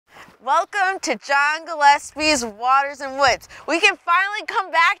Welcome to John Gillespie's Waters and Woods. We can finally come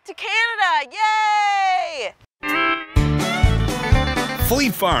back to Canada, yay!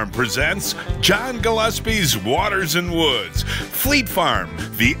 Fleet Farm presents John Gillespie's Waters and Woods. Fleet Farm,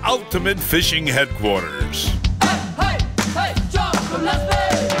 the ultimate fishing headquarters. Hey, hey, John Gillespie!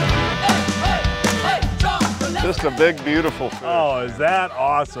 Just a big, beautiful fish. Oh, is that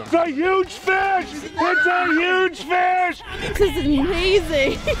awesome? It's a huge fish! It's a huge fish! This is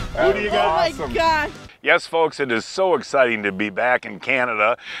amazing. Who do you got? Oh my God. Yes, folks, it is so exciting to be back in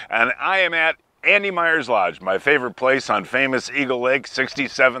Canada, and I am at Andy Meyer's Lodge, my favorite place on famous Eagle Lake,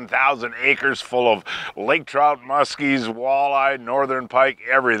 67,000 acres full of lake trout, muskies, walleye, northern pike,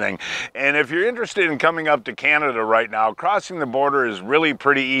 everything. And if you're interested in coming up to Canada right now, crossing the border is really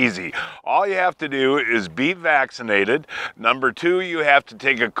pretty easy. All you have to do is be vaccinated. Number two, you have to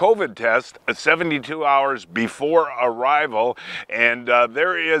take a COVID test 72 hours before arrival. And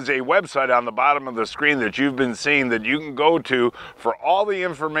there is a website on the bottom of the screen that you've been seeing that you can go to for all the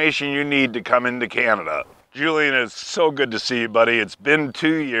information you need to come into Canada. Julian, it's so good to see you, buddy. It's been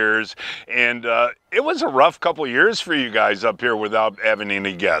 2 years, and it was a rough couple years for you guys up here without having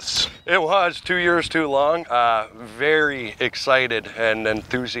any guests. It was 2 years too long. Very excited and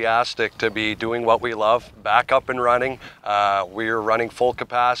enthusiastic to be doing what we love, back up and running. We're running full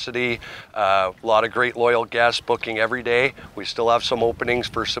capacity, a lot of great loyal guests booking every day. We still have some openings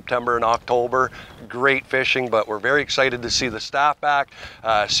for September and October. Great fishing, but we're very excited to see the staff back,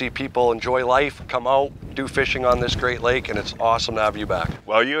 see people enjoy life, come out, do fishing on this great lake, and it's awesome to have you back.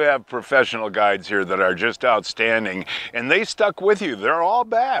 Well, you have professional guides here that are just outstanding, and they stuck with you. They're all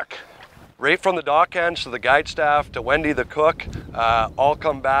back. Right from the dock hands to the guide staff to Wendy the cook, all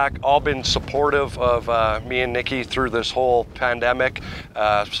come back, all been supportive of me and Nikki through this whole pandemic.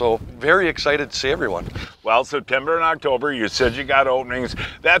 So very excited to see everyone. Well, September and October, you said you got openings.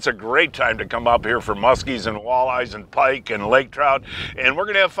 That's a great time to come up here for muskies and walleyes and pike and lake trout. And we're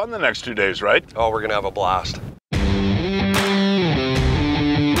gonna have fun the next 2 days, right? Oh, we're gonna have a blast.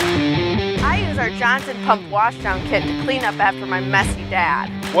 I use our Johnson pump washdown kit to clean up after my messy dad.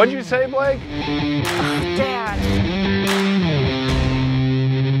 What'd you say, Blake? Dad.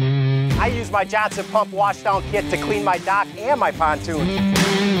 I use my Johnson pump washdown kit to clean my dock and my pontoon.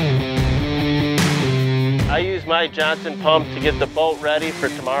 I use my Johnson pump to get the boat ready for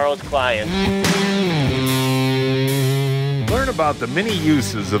tomorrow's clients. Learn about the many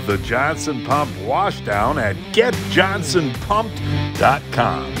uses of the Johnson Pump washdown at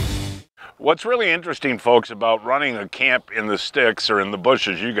getjohnsonpumped.com. What's really interesting, folks, about running a camp in the sticks, or in the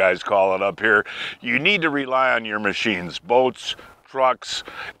bushes, you guys call it up here, you need to rely on your machines, boats, trucks,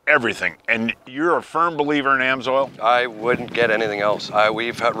 everything. And you're a firm believer in AMSOIL? I wouldn't get anything else.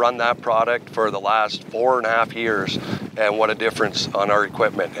 We've run that product for the last 4.5 years, and what a difference on our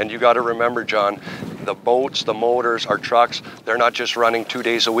equipment. And you got to remember, John, the boats, the motors, our trucks, they're not just running 2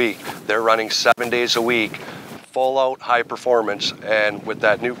 days a week. They're running 7 days a week. Full out high performance, and with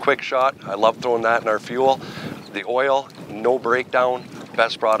that new quick shot, I love throwing that in our fuel. The oil, no breakdown,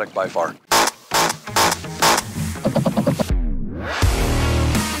 best product by far.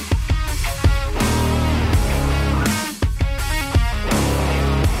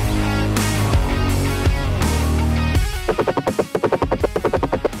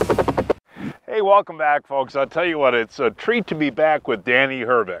 Hey, welcome back, folks. I'll tell you what, it's a treat to be back with Danny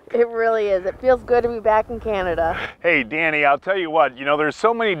Herbeck. It really is. It feels good to be back in Canada. Hey, Danny, I'll tell you what, you know, there's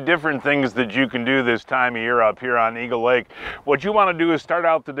so many different things that you can do this time of year up here on Eagle Lake. What you want to do is start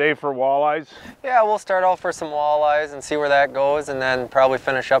out the day for walleyes? Yeah, we'll start off for some walleyes and see where that goes, and then probably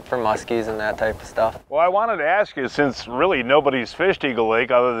finish up for muskies and that type of stuff. Well, I wanted to ask you, since really nobody's fished Eagle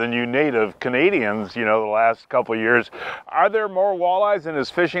Lake other than you native Canadians, you know, the last couple of years, are there more walleyes and is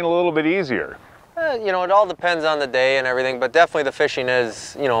fishing a little bit easier? You know, it all depends on the day and everything, but definitely the fishing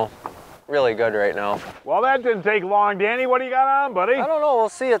is, you know, really good right now. Well, that didn't take long. Danny, what do you got on, buddy? I don't know, we'll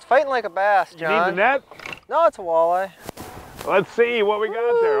see. It's fighting like a bass, John. You need the net? No, it's a walleye. Let's see what we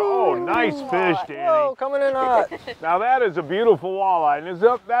got there. Oh, nice fish, Danny. Whoa, coming in hot. Now that is a beautiful walleye. And is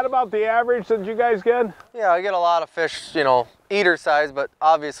that about the average that you guys get? Yeah, I get a lot of fish, you know, eater size, but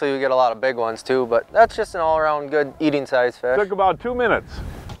obviously we get a lot of big ones too, but that's just an all-around good eating size fish. Took about 2 minutes.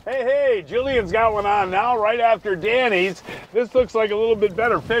 Hey, Julian's got one on now, right after Danny's. This looks like a little bit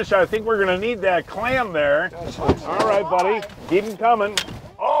better fish. I think we're gonna need that clam there. All right, buddy, keep him coming.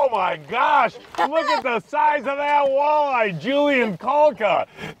 Oh my gosh, look at the size of that walleye, Julian Kolka.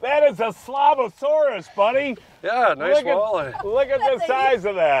 That is a Slavosaurus, buddy. Yeah, nice walleye. Look at the size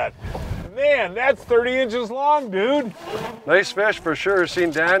of that. Man, that's 30 inches long, dude. Nice fish for sure.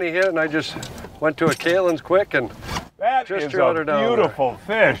 Seen Danny hit, and I just went to a Kalen's quick, and That Just is drilled a her down beautiful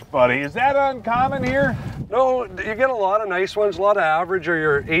fish, buddy. Is that uncommon here? No, you get a lot of nice ones, a lot of average or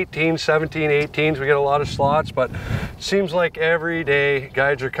your 18, 17, 18s. We get a lot of slots, but it seems like every day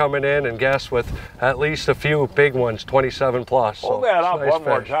guides are coming in and guests with at least a few big ones, 27 plus. Hold that up one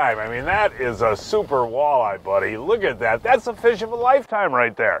more time. I mean, that is a super walleye, buddy. Look at that. That's a fish of a lifetime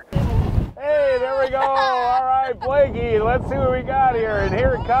right there. Hey, there we go. All right, Blakey, let's see what we got here. And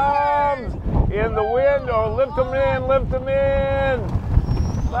here it comes in the wind. Oh, lift them in, lift them in.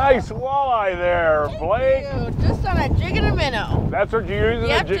 Nice walleye there, Blake. Just on a jig and a minnow. That's what you're using?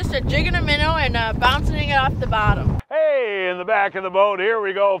 Yep, just a jig and a minnow and bouncing it off the bottom. Hey, in the back of the boat, here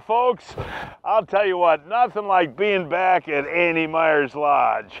we go, folks. I'll tell you what, nothing like being back at Andy Myers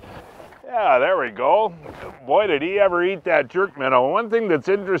Lodge. Yeah, there we go. Boy, did he ever eat that jerk minnow. One thing that's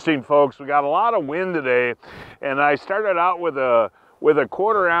interesting, folks, we got a lot of wind today, and I started out with a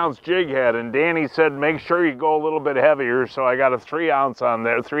 1/4 ounce jig head, and Danny said make sure you go a little bit heavier, so I got a 3 ounce on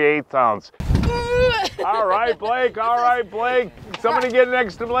there, 3/8 ounce. All right, Blake, all right, Blake. Somebody get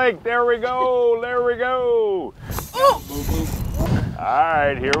next to Blake. There we go, there we go. All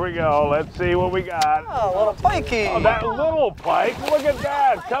right, here we go. Let's see what we got. Oh, a little pikey. Oh, that little pike, look at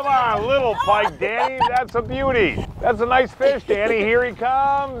that. Come on, little pike, Danny. That's a beauty. That's a nice fish, Danny. Here he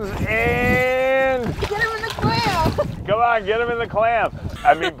comes, and... Get him in the clam. Come on, get him in the clam.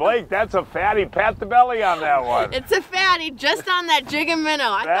 I mean, Blake, that's a fatty. Pat the belly on that one. It's a fatty, just on that jig and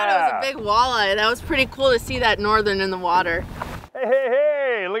minnow. I thought it was a big walleye. That was pretty cool to see that northern in the water. Hey, hey,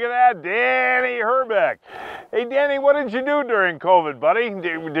 hey, look at that, Danny Herbeck. Hey, Danny, what did you do during COVID, buddy?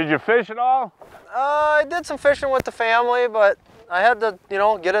 Did you fish at all? I did some fishing with the family, but I had to, you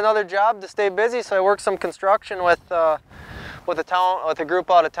know, get another job to stay busy, so I worked some construction with a group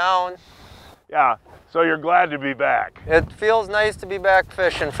out of town. Yeah, so you're glad to be back. It feels nice to be back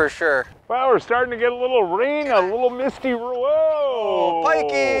fishing for sure. Well, we're starting to get a little rain, a little misty. Whoa! Oh,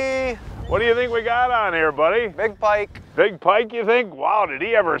 pikey! What do you think we got on here, buddy? Big pike. Big pike, you think? Wow, did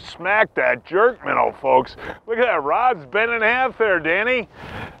he ever smack that jerk minnow, folks? Look at that, rod's bent in half there, Danny.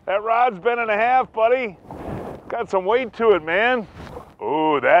 That rod's bent in half, buddy. Got some weight to it, man.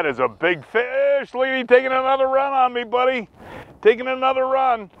 Ooh, that is a big fish. Look at him taking another run on me, buddy. Taking another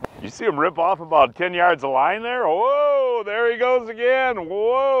run. You see him rip off about 10 yards of line there? Whoa, there he goes again.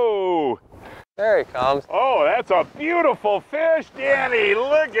 Whoa. There he comes. Oh, that's a beautiful fish, Danny.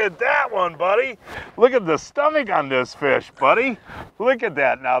 Look at that one, buddy. Look at the stomach on this fish, buddy. Look at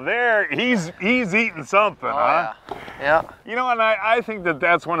that. Now there, he's eating something, huh? Yeah. You know, and I think that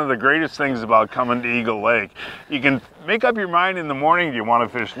that's one of the greatest things about coming to Eagle Lake. You can make up your mind in the morning. Do you want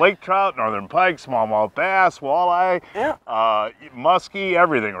to fish lake trout, northern pike, smallmouth bass, walleye, muskie,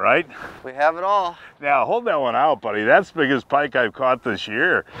 everything, right? We have it all. Now, hold that one out, buddy. That's the biggest pike I've caught this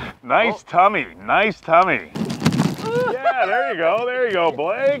year. Nice tummy, nice tummy. Yeah, there you go,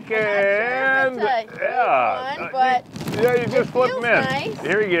 Blake. And but yeah, you just flip him in. Nice.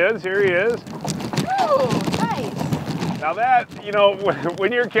 Here he is. Ooh, nice. Now that, you know,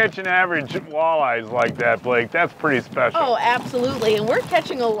 when you're catching average walleyes like that, Blake, that's pretty special. Oh, absolutely. And we're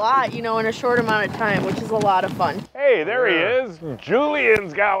catching a lot, you know, in a short amount of time, which is a lot of fun. Hey, there he is.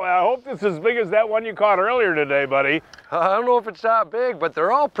 Julian's got, I hope this is as big as that one you caught earlier today, buddy. I don't know if it's that big, but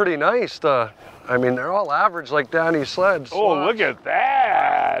they're all pretty nice. I mean, they're all average like Danny sleds. Oh, look at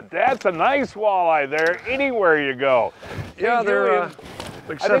that. That's a nice walleye there anywhere you go. Yeah, hey, they're... Julian,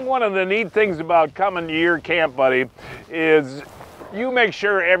 I think one of the neat things about coming to your camp, buddy, is you make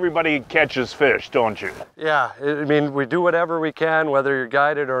sure everybody catches fish, don't you? Yeah, I mean, we do whatever we can, whether you're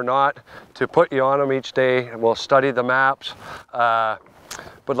guided or not, to put you on them each day, and we'll study the maps. But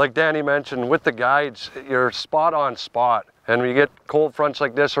like Danny mentioned, with the guides, you're spot on spot. And when you get cold fronts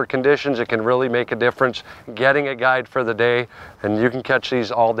like this or conditions, it can really make a difference getting a guide for the day, and you can catch these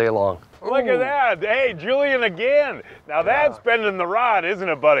all day long. Look at that. Hey, Julian again. Now that's bending the rod, isn't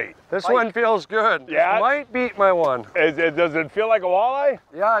it, buddy? This one feels good. Yeah? This might beat my one. Does it feel like a walleye?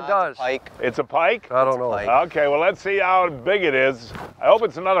 Yeah, it does. It's a pike. It's a pike? I don't know. Okay, well, let's see how big it is. I hope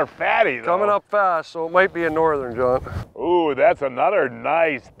it's another fatty, though. Coming up fast, so it might be a northern, John. Ooh, that's another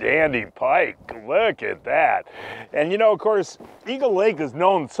nice dandy pike. Look at that. And you know, of course, Eagle Lake is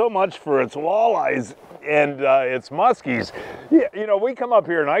known so much for its walleyes and its muskies. Yeah, you know, we come up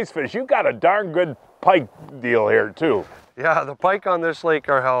here and ice fish. You've got a darn good pike deal here, too. Yeah, the pike on this lake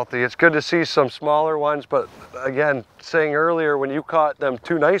are healthy. It's good to see some smaller ones, but again, saying earlier when you caught them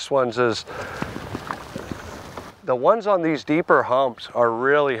two nice ones is the ones on these deeper humps are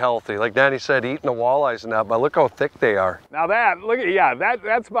really healthy. Like Danny said, eating the walleyes and that, but look how thick they are. Now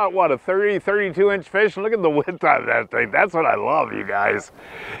that's about what, a 32 inch fish? Look at the width on that thing. That's what I love, you guys.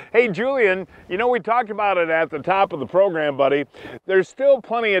 Hey, Julian, you know, we talked about it at the top of the program, buddy. There's still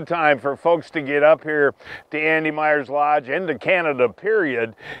plenty of time for folks to get up here to Andy Myers Lodge and to Canada,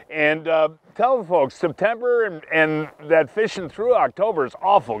 period. And tell the folks, September and that fishing through October is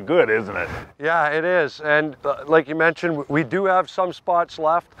awful good, isn't it? Yeah, it is. And like you mentioned, we do have some spots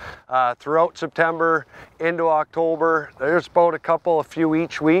left throughout September into October. There's about a few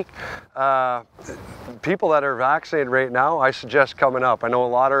each week. People that are vaccinated right now, I suggest coming up. I know a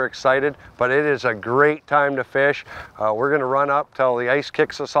lot are excited, but it is a great time to fish. We're going to run up till the ice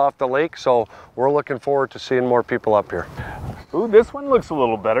kicks us off the lake, so we're looking forward to seeing more people up here. Ooh, this one looks a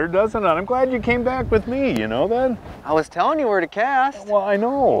little better, doesn't it? I'm glad you came back with me, you know that? I was telling you where to cast. Well, I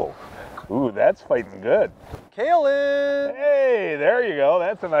know. Ooh, that's fighting good. Kaylin! Hey, there you go.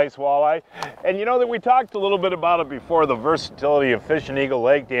 That's a nice walleye. And you know that we talked a little bit about it before, the versatility of fishing Eagle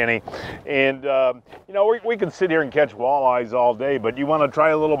Lake, Danny. And, you know, we can sit here and catch walleyes all day, but you want to try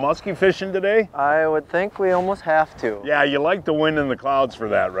a little muskie fishing today? I would think we almost have to. Yeah, you like the wind and the clouds for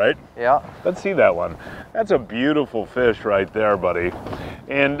that, right? Yeah. Let's see that one. That's a beautiful fish right there, buddy.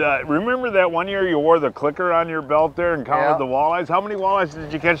 And remember that one year you wore the clicker on your belt there and counted the walleyes? How many walleyes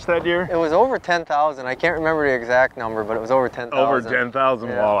did you catch that year? It was over 10,000. I can't remember the exact number, but it was over 10,000. Over 10,000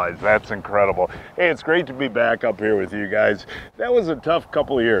 walleyes. That's incredible. Hey, it's great to be back up here with you guys. That was a tough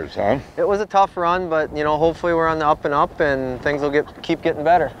couple of years, huh? It was a tough run, but you know, hopefully we're on the up and up and things will keep getting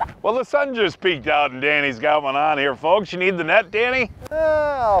better. Well, the sun just peeked out and Danny's got one on here, folks. You need the net, Danny?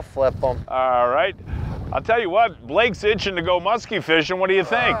 I'll flip them. All right. I'll tell you what, Blake's itching to go muskie fishing. What do you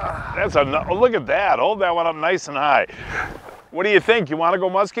think? That's look at that. Hold that one up nice and high. What do you think? You want to go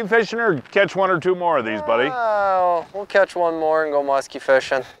muskie fishing or catch one or two more of these, buddy? We'll catch one more and go muskie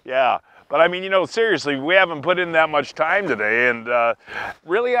fishing. Yeah, but I mean, you know, seriously, we haven't put in that much time today, and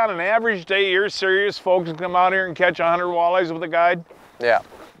really on an average day, you're serious folks can come out here and catch 100 walleyes with a guide? Yeah.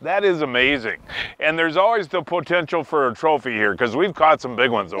 That is amazing. And there's always the potential for a trophy here because we've caught some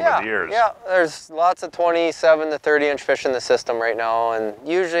big ones over the years. Yeah, there's lots of 27 to 30 inch fish in the system right now, and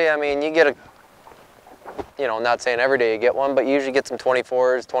usually, I mean, you get a, you know, not saying every day you get one, but you usually get some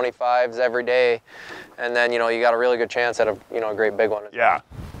 24s, 25s every day, and then, you know, you got a really good chance at a, you know, a great big one. Yeah.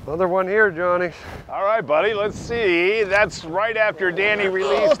 Another one here, Johnny. All right, buddy, let's see. That's right after Danny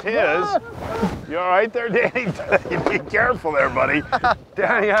released his. You all right there, Danny? Be careful there, buddy.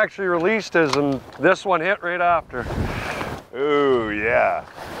 Danny actually released his, and this one hit right after. Ooh, yeah.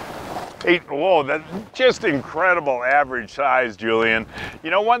 Hey, whoa, that's just incredible average size, Julian. You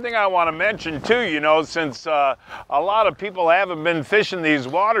know, one thing I want to mention too, you know, since a lot of people haven't been fishing these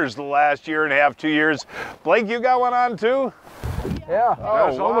waters the last year and a half, 2 years, Blake, you got one on too? Yeah. Oh,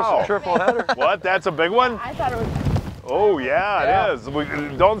 it's almost a triple header. What? That's a big one? I thought it was. Oh, yeah, it is.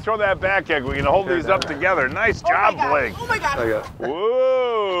 Don't throw that back egg. We can hold these up together. Nice job, Blake. Oh my God.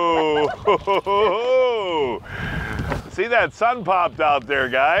 Whoa. See that sun popped out there,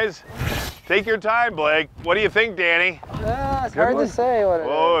 guys. Take your time, Blake. What do you think, Danny? It's hard to say what it is.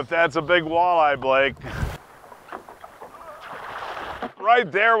 Oh, if that's a big walleye, Blake.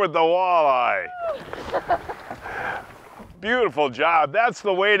 Right there with the walleye. Beautiful job. That's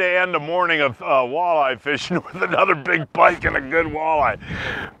the way to end a morning of walleye fishing with another big pike and a good walleye.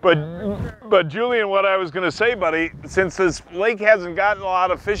 But Julian, what I was going to say, buddy, since this lake hasn't gotten a lot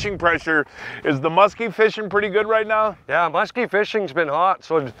of fishing pressure, is the muskie fishing pretty good right now? Yeah, muskie fishing's been hot,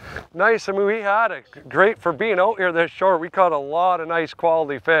 so it's nice. I mean, we had it great for being out here this short. We caught a lot of nice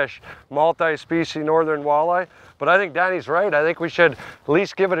quality fish, multi-species northern walleye. But I think Danny's right. I think we should at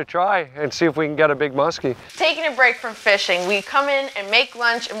least give it a try and see if we can get a big muskie. Taking a break from fishing, we come in and make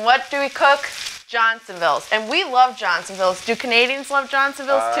lunch, and what do we cook? Johnsonville's. And we love Johnsonville's. Do Canadians love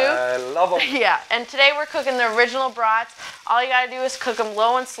Johnsonville's too? I love them. Yeah, and today we're cooking the original brats. All you gotta do is cook them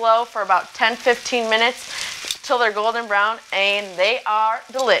low and slow for about 10-15 minutes till they're golden brown, and they are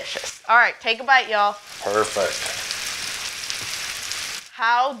delicious. All right, take a bite, y'all. Perfect.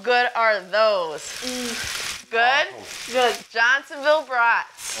 How good are those? Good? Good. Johnsonville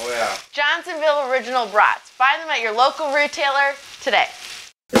brats. Oh yeah. Johnsonville original brats. Find them at your local retailer today.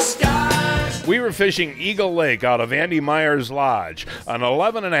 We were fishing Eagle Lake out of Andy Myers Lodge, an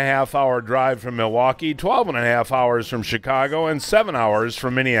 11.5-hour drive from Milwaukee, 12.5 hours from Chicago, and 7 hours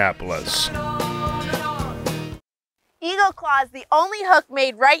from Minneapolis. Eagle Claw is the only hook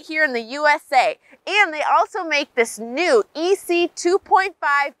made right here in the USA. And they also make this new EC 2.5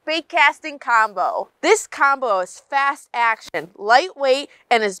 bait casting combo. This combo is fast action, lightweight,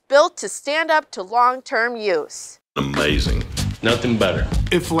 and is built to stand up to long-term use. Amazing. Nothing better.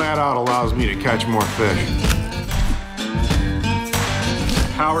 It flat out allows me to catch more fish.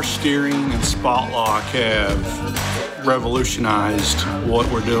 Power steering and spot lock have revolutionized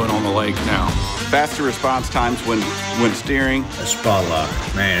what we're doing on the lake now. Faster response times when steering. A spot lock,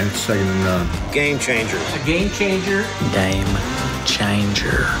 man, it's second to none. Game changer. A game changer. Game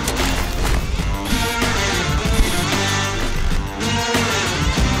changer.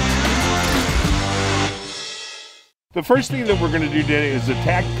 The first thing that we're going to do today is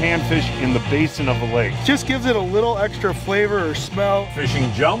attack panfish in the basin of the lake. Just gives it a little extra flavor or smell.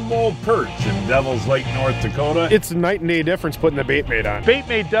 Fishing jumbo perch in Devil's Lake, North Dakota. It's a night and day difference putting the bait mate on. Bait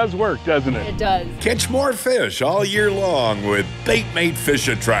mate does work, doesn't it? It does. Catch more fish all year long with Bait Mate Fish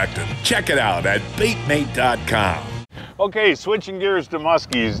Attractant. Check it out at baitmate.com. Okay, switching gears to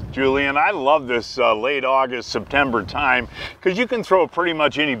muskies, Julian. I love this late August, September time because you can throw pretty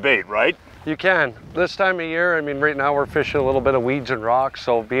much any bait, right? You can. This time of year, I mean, right now we're fishing a little bit of weeds and rocks,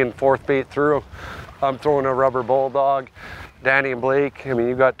 so being fourth bait through, I'm throwing a rubber bulldog. Danny and Blake, I mean,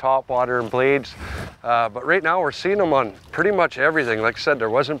 you got topwater and blades, but right now we're seeing them on pretty much everything. Like I said,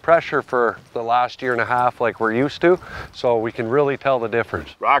 there wasn't pressure for the last year and a half like we're used to, so we can really tell the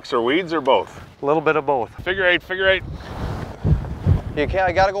difference. Rocks or weeds or both? A little bit of both. Figure eight, figure eight. You can't,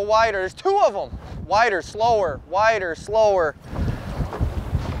 I gotta go wider. There's two of them. Wider, slower, wider, slower.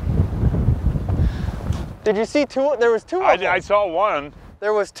 Did you see two? There was two of them. I saw one.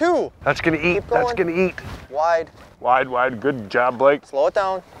 There was two. That's gonna eat. That's gonna eat. Wide. Wide, wide. Good job, Blake. Slow it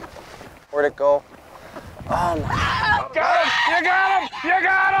down. Where'd it go? Oh my. Got him! You got him! You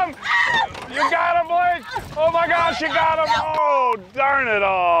got him! You got him, Blake! Oh my gosh, you got him! Oh, darn it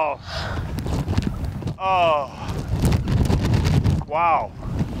all! Oh. Wow.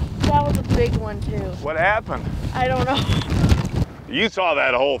 That was a big one too. What happened? I don't know. You saw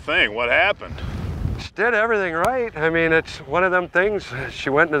that whole thing. What happened? She did everything right. I mean, it's one of them things.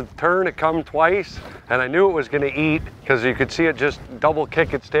 She went to turn, it come twice, and I knew it was gonna eat because you could see it just double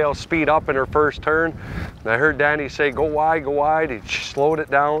kick its tail, speed up in her first turn. And I heard Danny say, go wide, go wide. She slowed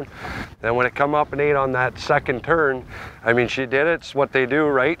it down. Then when it come up and ate on that second turn, I mean, she did it. It's what they do,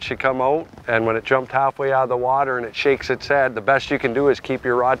 right? She come out, and when it jumped halfway out of the water and it shakes its head, the best you can do is keep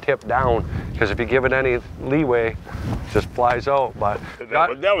your rod tip down, because if you give it any leeway, it just flies out. But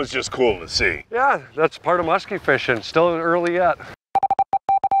that was just cool to see. Yeah, that's part of muskie fishing. Still early yet.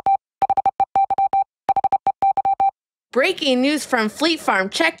 Breaking news from Fleet Farm.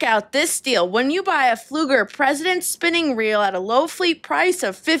 Check out this deal. When you buy a Fluger President spinning reel at a low fleet price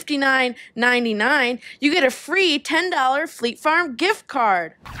of $59.99, you get a free $10 Fleet Farm gift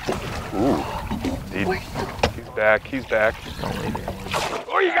card. Ooh. He's back. He's back.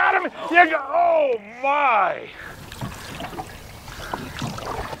 Oh, you got him! Oh, my!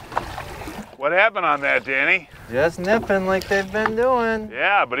 What happened on that, Danny? Just nipping like they've been doing.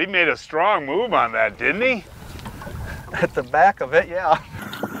 Yeah, but he made a strong move on that, didn't he? At the back of it, yeah.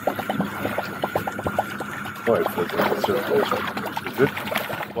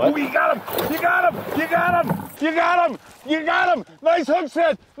 What? Oh, you got him! You got him! You got him! You got him! You got him! Nice hook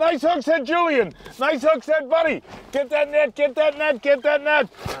set! Nice hook set, Julian! Nice hook set, buddy! Get that net! Get that net! Get that net!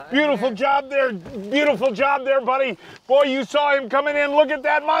 Beautiful job there! Beautiful job there, buddy! Boy, you saw him coming in. Look at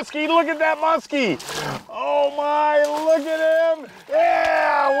that muskie! Look at that muskie! Oh my! Look at him!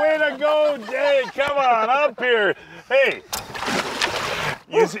 Yeah! Way to go, Jay! Come on up here! Hey!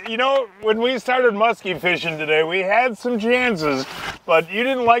 You know, when we started muskie fishing today, we had some chances, but you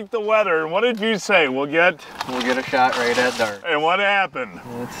didn't like the weather. And what did you say? We'll get a shot right at dark. And what happened?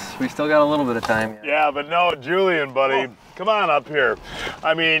 We still got a little bit of time yet. Yeah, but no, Julian, buddy, come on up here.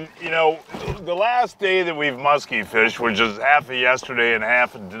 I mean, you know, the last day that we've muskie fished, which is half of yesterday and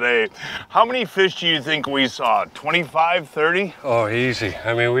half of today, how many fish do you think we saw? 25, 30? Oh, easy.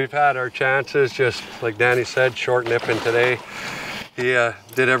 I mean, we've had our chances, just like Danny said, short nipping today. He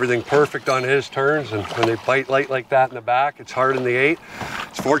did everything perfect on his turns, and when they bite light like that in the back, it's hard in the 8.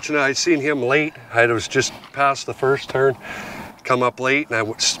 It's fortunate I seen him late. I was just past the first turn, come up late, and I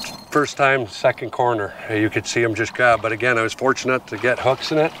was first time, second corner. You could see him just grab, but again, I was fortunate to get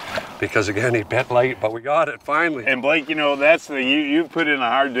hooks in it, because again, he bit light, but we got it finally. And Blake, you know, that's the you put in a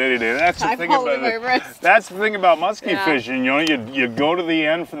hard day today. That's the thing about it. That's the thing about muskie fishing. You know, you go to the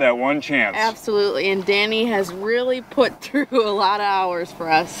end for that one chance. Absolutely, and Danny has really put through a lot of hours for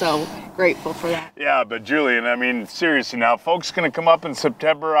us, so grateful for that. Yeah, but Julian, I mean, seriously now, folks gonna come up in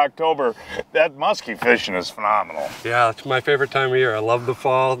September, October. That muskie fishing is phenomenal. Yeah, it's my favorite time of year. I love the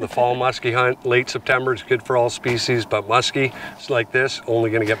fall muskie hunt. Late September is good for all species, but muskie, it's like this, only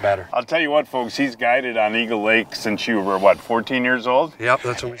gonna get better. I'll tell you what, folks, he's guided on Eagle Lake since you were, what, 14 years old? Yep,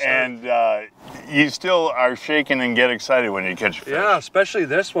 that's when we started. And you still are shaking and get excited when you catch a fish. Yeah, especially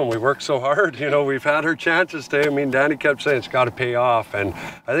this one. We worked so hard. You know, we've had our chances today. I mean, Danny kept saying it's got to pay off, and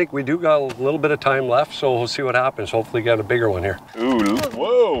I think we do got a little bit of time left, so we'll see what happens. Hopefully get a bigger one here. Ooh,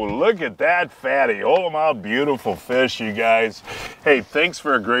 whoa, look at that fatty. Oh, my beautiful fish, you guys. Hey, thanks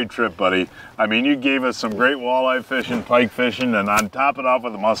for a great trip, buddy. I mean, you gave us some great walleye fishing, pike fishing, and on top it off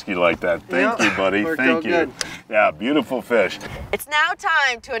with a muskie like that. Thank you, buddy. Thank you. Good. Yeah, beautiful fish. It's now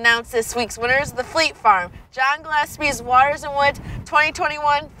time to announce this week's winners of the Fleet Farm, John Gillespie's Waters and Woods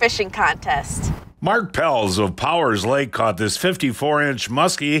 2021 Fishing Contest. Mark Pells of Powers Lake caught this 54-inch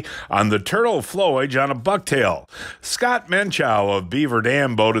muskie on the turtle flowage on a bucktail. Scott Menchow of Beaver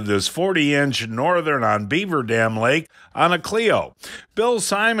Dam boated this 40-inch northern on Beaver Dam Lake on a Clio. Bill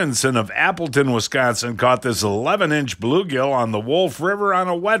Simonson of Appleton, Wisconsin caught this 11-inch bluegill on the Wolf River on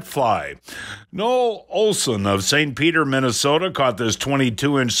a wet fly. Noel Olson of St. Peter, Minnesota caught this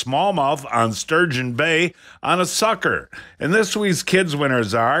 22-inch smallmouth on Sturgeon Bay on a sucker. And this week's kids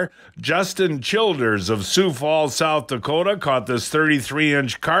winners are Justin Childers of Sioux Falls, South Dakota caught this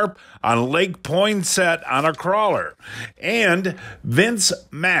 33-inch carp on Lake Poinsett on a crawler. And Vince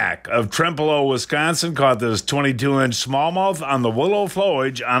Mack of Trempealeau, Wisconsin caught this 22-inch smallmouth on the Willow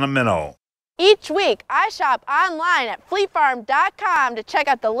Flowage on a minnow. Each week, I shop online at fleetfarm.com to check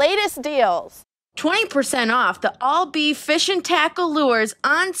out the latest deals. 20% off the all-beef fish and tackle lures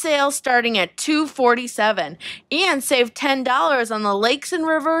on sale starting at $247. And save $10 on the Lakes and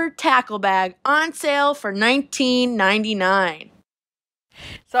River tackle bag on sale for $19.99.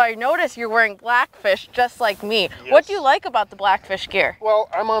 So I notice you're wearing Blackfish just like me. Yes. What do you like about the Blackfish gear? Well,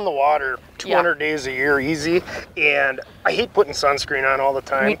 I'm on the water 200 days a year easy, and I hate putting sunscreen on all the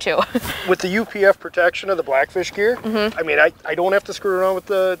time. Me too. With the UPF protection of the Blackfish gear, I mean, I don't have to screw around with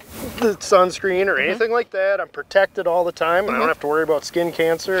the sunscreen or anything like that. I'm protected all the time, and I don't have to worry about skin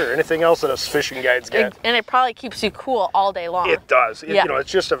cancer or anything else that us fishing guides get. And it probably keeps you cool all day long. It does. You know,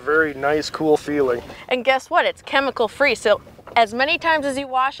 it's just a very nice, cool feeling. And guess what? It's chemical free, so as many times as you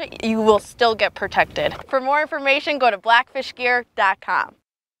wash it, you will still get protected. For more information, go to blackfishgear.com.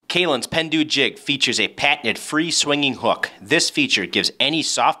 Kalen's Pendu jig features a patented free swinging hook. This feature gives any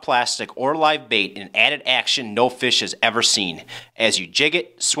soft plastic or live bait an added action no fish has ever seen. As you jig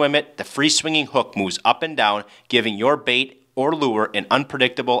it, swim it, the free swinging hook moves up and down, giving your bait or lure an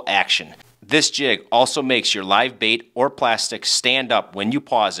unpredictable action. This jig also makes your live bait or plastic stand up when you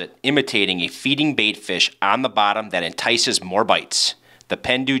pause it, imitating a feeding bait fish on the bottom that entices more bites. The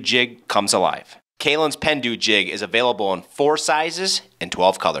Pendu jig comes alive. Kalen's Pendu jig is available in 4 sizes and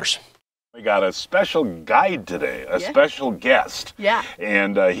 12 colors. We got a special guide today, a special guest. Yeah.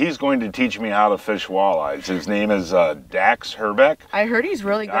 And he's going to teach me how to fish walleyes. His name is Dax Herbeck. I heard he's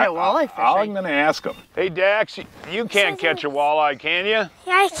really good at walleye fishing. I'm going to ask him. Hey, Dax, you can't catch a walleye, can you? Yeah,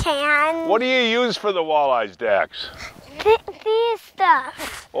 I can. What do you use for the walleyes, Dax? These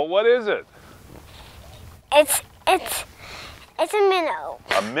stuff. Well, what is it? It's a minnow.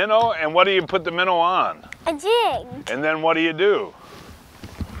 A minnow? And what do you put the minnow on? A jig. And then what do you do?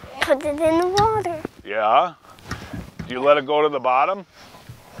 Put it in the water. Yeah? Do you let it go to the bottom?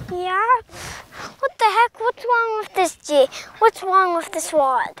 Yeah. What the heck? What's wrong with this jig? What's wrong with this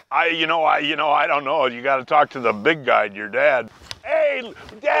rod? I don't know. You got to talk to the big guy, your dad. Hey,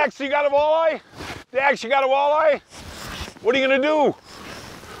 Dax, you got a walleye? Dax, you got a walleye? What are you gonna do?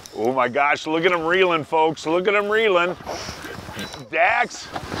 Oh my gosh, look at him reeling, folks. Look at him reeling. Dax,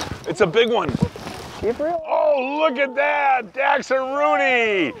 it's a big one. Oh, look at that, Dax and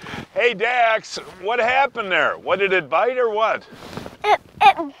Rooney. Hey, Dax, what happened there? What, did it bite or what? It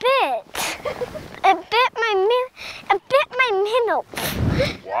bit. It bit my minnow.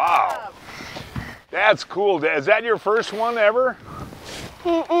 Wow. That's cool. Is that your first one ever?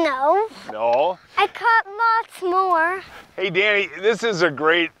 No. No? I caught lots more. Hey, Danny, this is a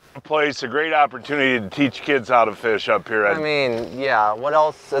great place, a great opportunity to teach kids how to fish up here. I mean, yeah, what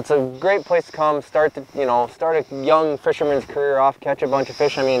else? It's a great place to come, start a young fisherman's career off, catch a bunch of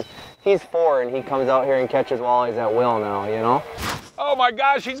fish. I mean, he's 4 and he comes out here and catches walleyes at will now, you know? Oh my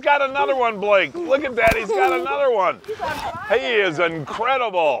gosh, he's got another one, Blake. Look at that, he's got another one. He is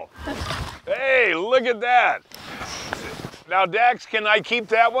incredible. Hey, look at that. Now, Dax, can I keep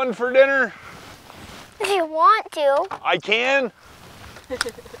that one for dinner? If you want to. I can?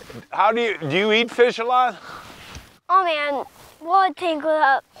 How do you eat fish a lot? Oh man, we're all tangled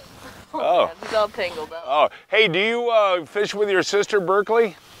up. Oh. It's all tangled up. Oh, hey, do you fish with your sister,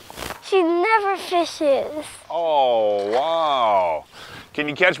 Berkeley? She never fishes. Oh, wow. Can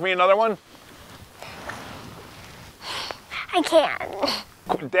you catch me another one? I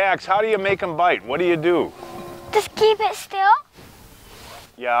can. Dax, how do you make them bite? What do you do? Just keep it still.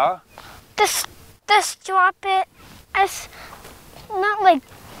 Yeah? Just drop it. As not like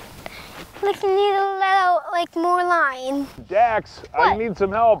you need to let out like more line. Dax, I need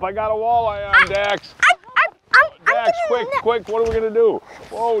some help. I got a walleye on, Dax. Dax, quick, what are we gonna do?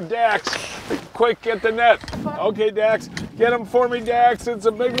 Whoa, Dax, quick, get the net. Okay, Dax, get him for me, Dax. It's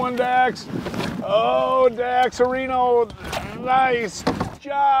a big one, Dax. Oh, Daxarino, nice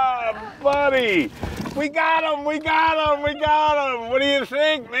job, buddy. We got him. What do you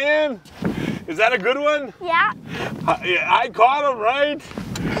think, man? Is that a good one? Yeah. I caught him, right?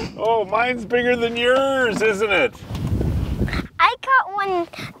 Oh, mine's bigger than yours, isn't it? I caught one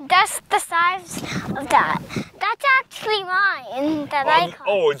that's the size of that. That's actually mine that I caught.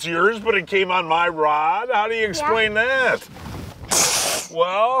 Oh, it's yours, but it came on my rod? How do you explain that?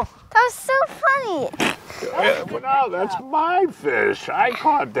 Well... That was so funny. Well, no, that's my fish. I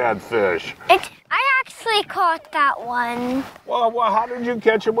caught that fish. I actually caught that one. Well, how did you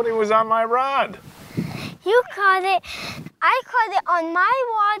catch it when he was on my rod? You caught it. I caught it on my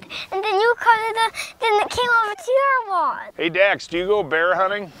rod, and then you caught it. Then it came over to your rod. Hey, Dax, do you go bear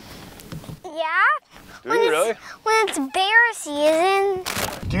hunting? Yeah. Do you really? When it's bear season.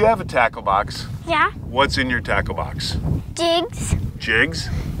 Do you have a tackle box? Yeah. What's in your tackle box? Jigs. Jigs?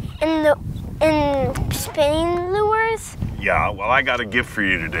 And spinning lures. Yeah, well, I got a gift for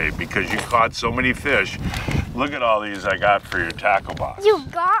you today because you caught so many fish. Look at all these I got for your tackle box. You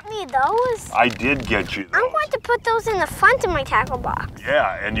got me those? I did get you those. I'm going to put those in the front of my tackle box.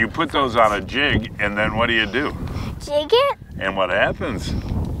 Yeah, and you put those on a jig, and then what do you do? Jig it? And what happens?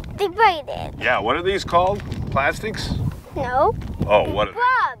 They bite it. Yeah, what are these called? Plastics? No. Oh, what are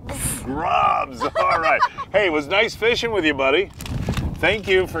Grubs. Grubs, all right. Hey, it was nice fishing with you, buddy. Thank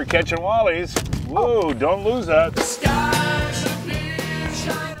you for catching wallies. Whoa, don't lose that.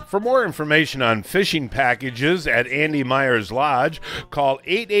 For more information on fishing packages at Andy Myers Lodge, call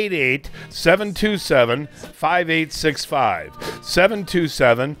 888-727-5865.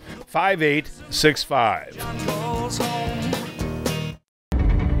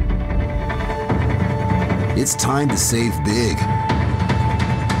 727-5865. It's time to save big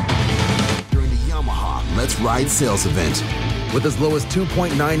during the Yamaha Let's Ride sales event. With as low as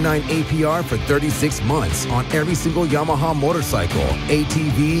 2.99 APR for 36 months on every single Yamaha motorcycle,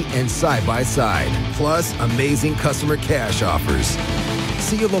 ATV, and side-by-side. Plus, amazing customer cash offers.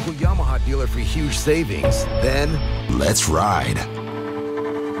 See your local Yamaha dealer for huge savings. Then, let's ride.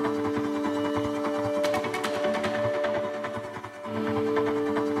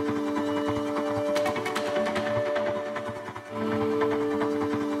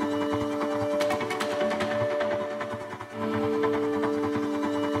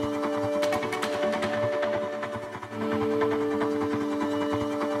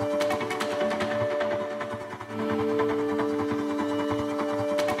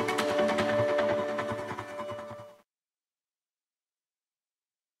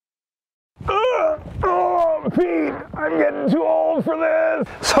 Pete, I'm getting too old for this.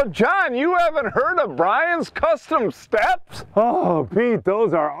 So, John, you haven't heard of Brian's Custom Steps? Oh, Pete,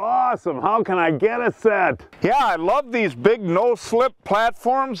 those are awesome. How can I get a set? Yeah, I love these big no-slip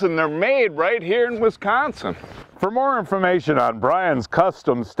platforms, and they're made right here in Wisconsin. For more information on Brian's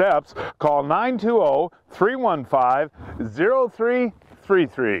Custom Steps, call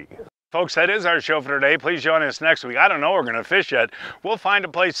 920-315-0333. Folks, that is our show for today. Please join us next week. I don't know where we're going to fish yet. We'll find a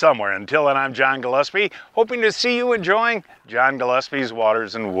place somewhere. Until then, I'm John Gillespie, hoping to see you enjoying John Gillespie's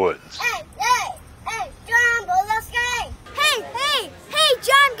Waters and Woods.